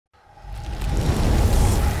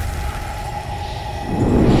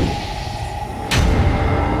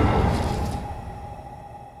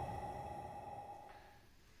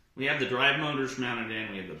we have the drive motors mounted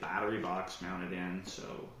in, we have the battery box mounted in, so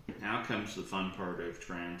now comes the fun part of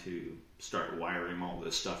trying to start wiring all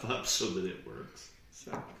this stuff up so that it works.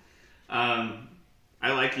 So, I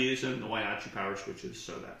like using the Waiachi power switches,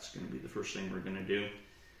 so that's going to be the first thing we're going to do.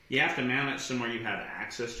 You have to mount it somewhere you have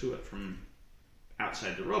access to it from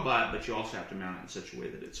outside the robot, but you also have to mount it in such a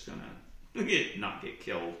way that it's going to not get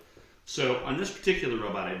killed. So on this particular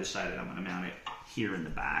robot, I decided I'm going to mount it here in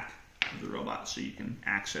the back of the robot so you can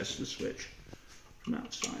access the switch from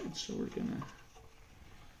outside. So we're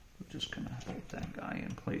just going to hold that guy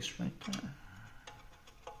in place right there.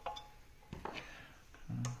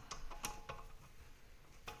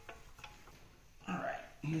 All right,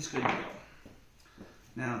 he's good to go.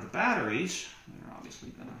 Now the batteries, they're obviously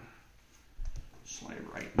going to slide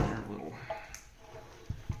right in their little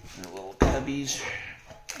cubbies,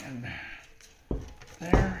 and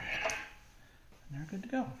there, and they're good to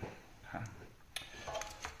go.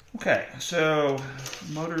 Okay, so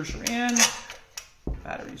motors are in,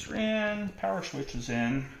 batteries are in, power switch is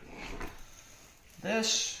in.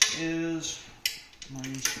 This is my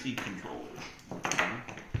speed controller. Okay.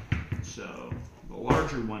 So the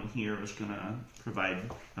larger one here is going to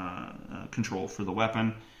provide control for the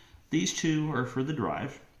weapon. These two are for the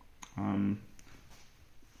drive.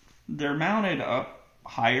 They're mounted up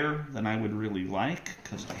higher than I would really like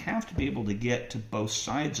because I have to be able to get to both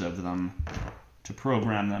sides of them to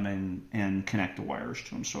program them and connect the wires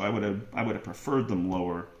to them. So I would have preferred them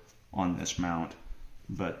lower on this mount,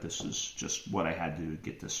 but this is just what I had to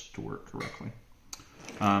get this to work correctly.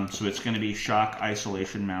 So it's going to be shock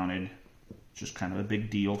isolation mounted. Just kind of a big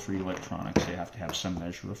deal for electronics. They have to have some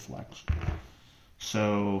measure of flex.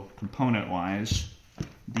 So component-wise,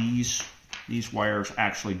 these wires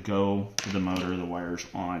actually go to the motor. The wires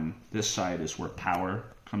on this side is where power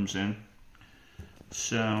comes in.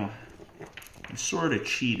 So I sort of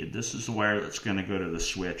cheated. This is the wire that's going to go to the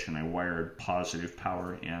switch, and I wired positive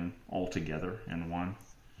power in all together in one.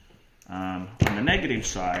 On the negative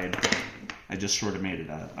side, I just sort of made it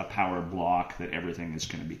a power block that everything is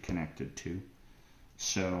going to be connected to.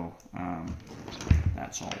 So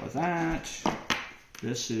that's all of that.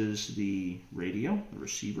 This is the radio, the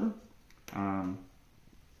receiver. I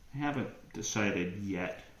haven't decided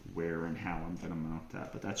yet where and how I'm going to mount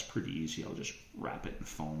that, but that's pretty easy. I'll just wrap it in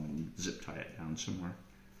foam and zip tie it down somewhere.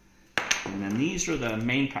 And then these are the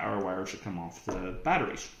main power wires that come off the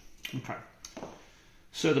batteries. Okay.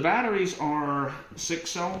 So the batteries are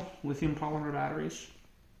 6-cell lithium polymer batteries,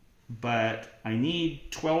 but I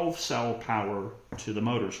need 12-cell power to the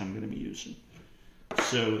motors I'm going to be using.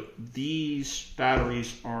 So these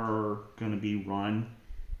batteries are going to be run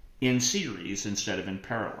in series instead of in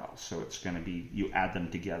parallel. So it's going to be, you add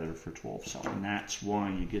them together for 12-cell, and that's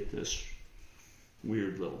why you get this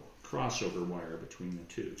weird little crossover wire between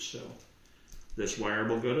the two. So this wire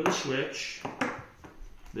will go to the switch.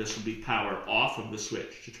 This will be power off of the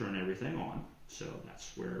switch to turn everything on. So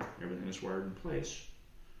that's where everything is wired in place.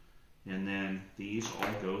 And then these all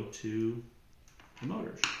go to the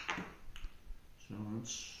motors. So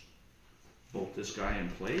let's bolt this guy in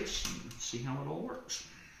place and see how it all works.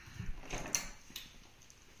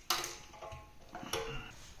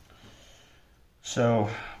 So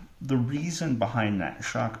the reason behind that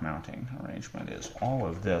shock mounting arrangement is all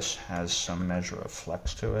of this has some measure of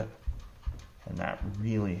flex to it. And that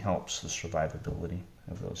really helps the survivability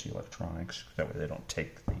of those electronics. That way they don't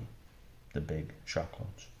take the big shock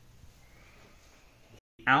loads.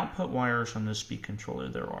 Output wires on this speed controller,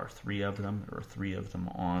 there are 3 of them. There are 3 of them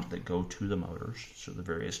on that go to the motors, so the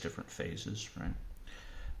various different phases,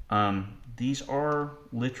 right? These are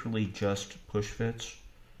literally just push fits,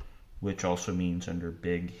 which also means under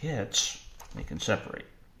big hits, they can separate,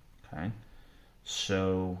 okay?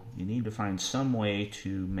 So you need to find some way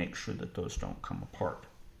to make sure that those don't come apart.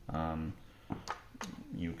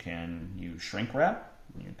 You can use shrink wrap,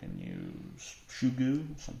 you can use shoe glue,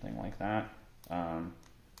 something like that.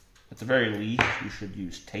 At the very least, you should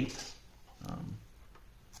use tape.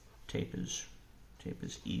 Tape is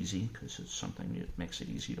easy because it's something that makes it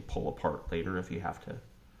easy to pull apart later if you have to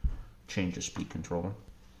change a speed controller.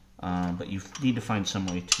 But you need to find some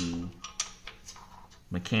way to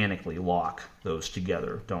mechanically lock those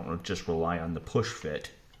together. Don't just rely on the push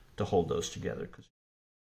fit to hold those together.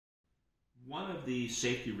 One of the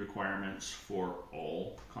safety requirements for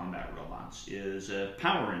all combat robots is a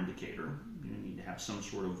power indicator. You need to have some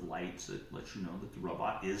sort of lights that let you know that the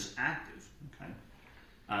robot is active. Okay.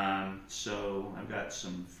 So I've got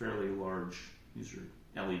some fairly large, these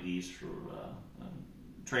are LEDs for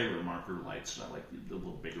trailer marker lights. I like the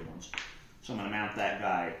little bigger ones. So I'm going to mount that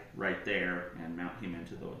guy right there and mount him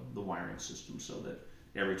into the wiring system so that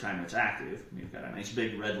every time it's active. We've got a nice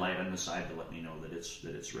big red light on the side to let me know that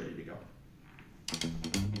it's ready to go.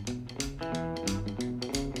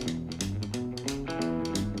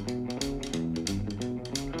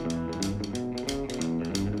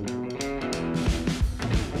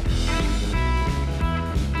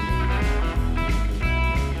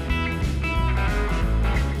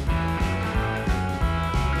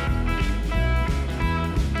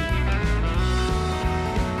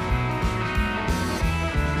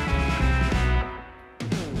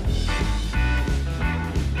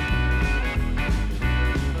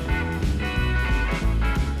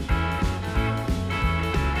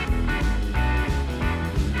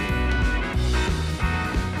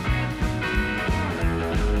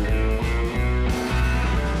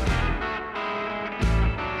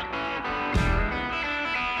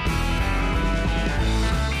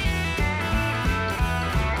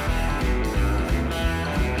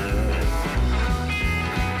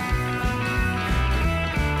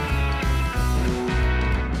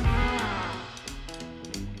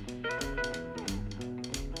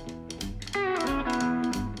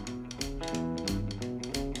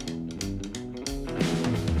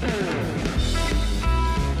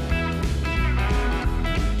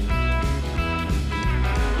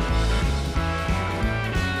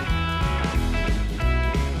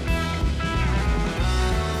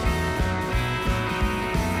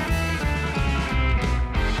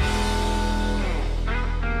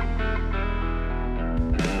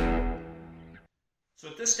 So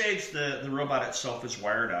at this stage, the robot itself is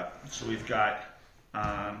wired up. So we've got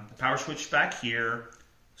the power switch back here.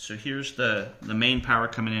 So here's the main power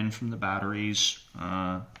coming in from the batteries,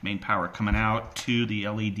 main power coming out to the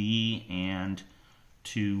LED and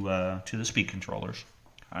to the speed controllers.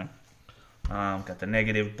 Okay. Got the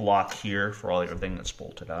negative block here for everything that's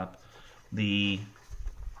bolted up. The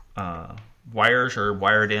wires are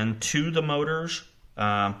wired in to the motors.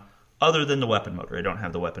 Other than the weapon motor. I don't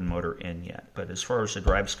have the weapon motor in yet. But as far as the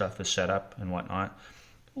drive stuff is set up and whatnot,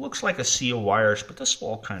 it looks like a sea of wires, but this will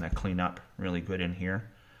all kind of clean up really good in here.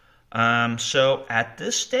 So at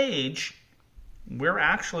this stage, we're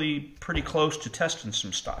actually pretty close to testing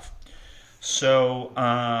some stuff. So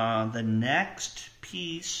the next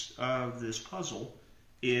piece of this puzzle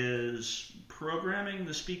is programming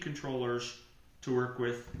the speed controllers to work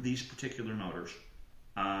with these particular motors.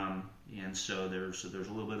 And so there's a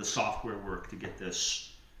little bit of software work to get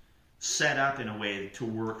this set up in a way to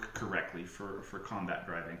work correctly for combat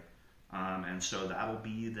driving. And so that'll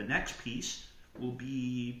be the next piece. We'll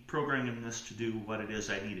be programming this to do what it is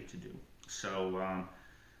I need it to do. So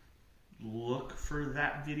look for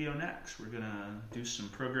that video next. We're going to do some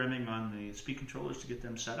programming on the speed controllers to get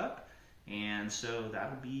them set up. And so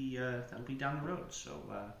that'll be down the road. So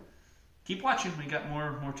keep watching. We got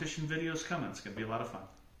more Mortician videos coming. It's going to be a lot of fun.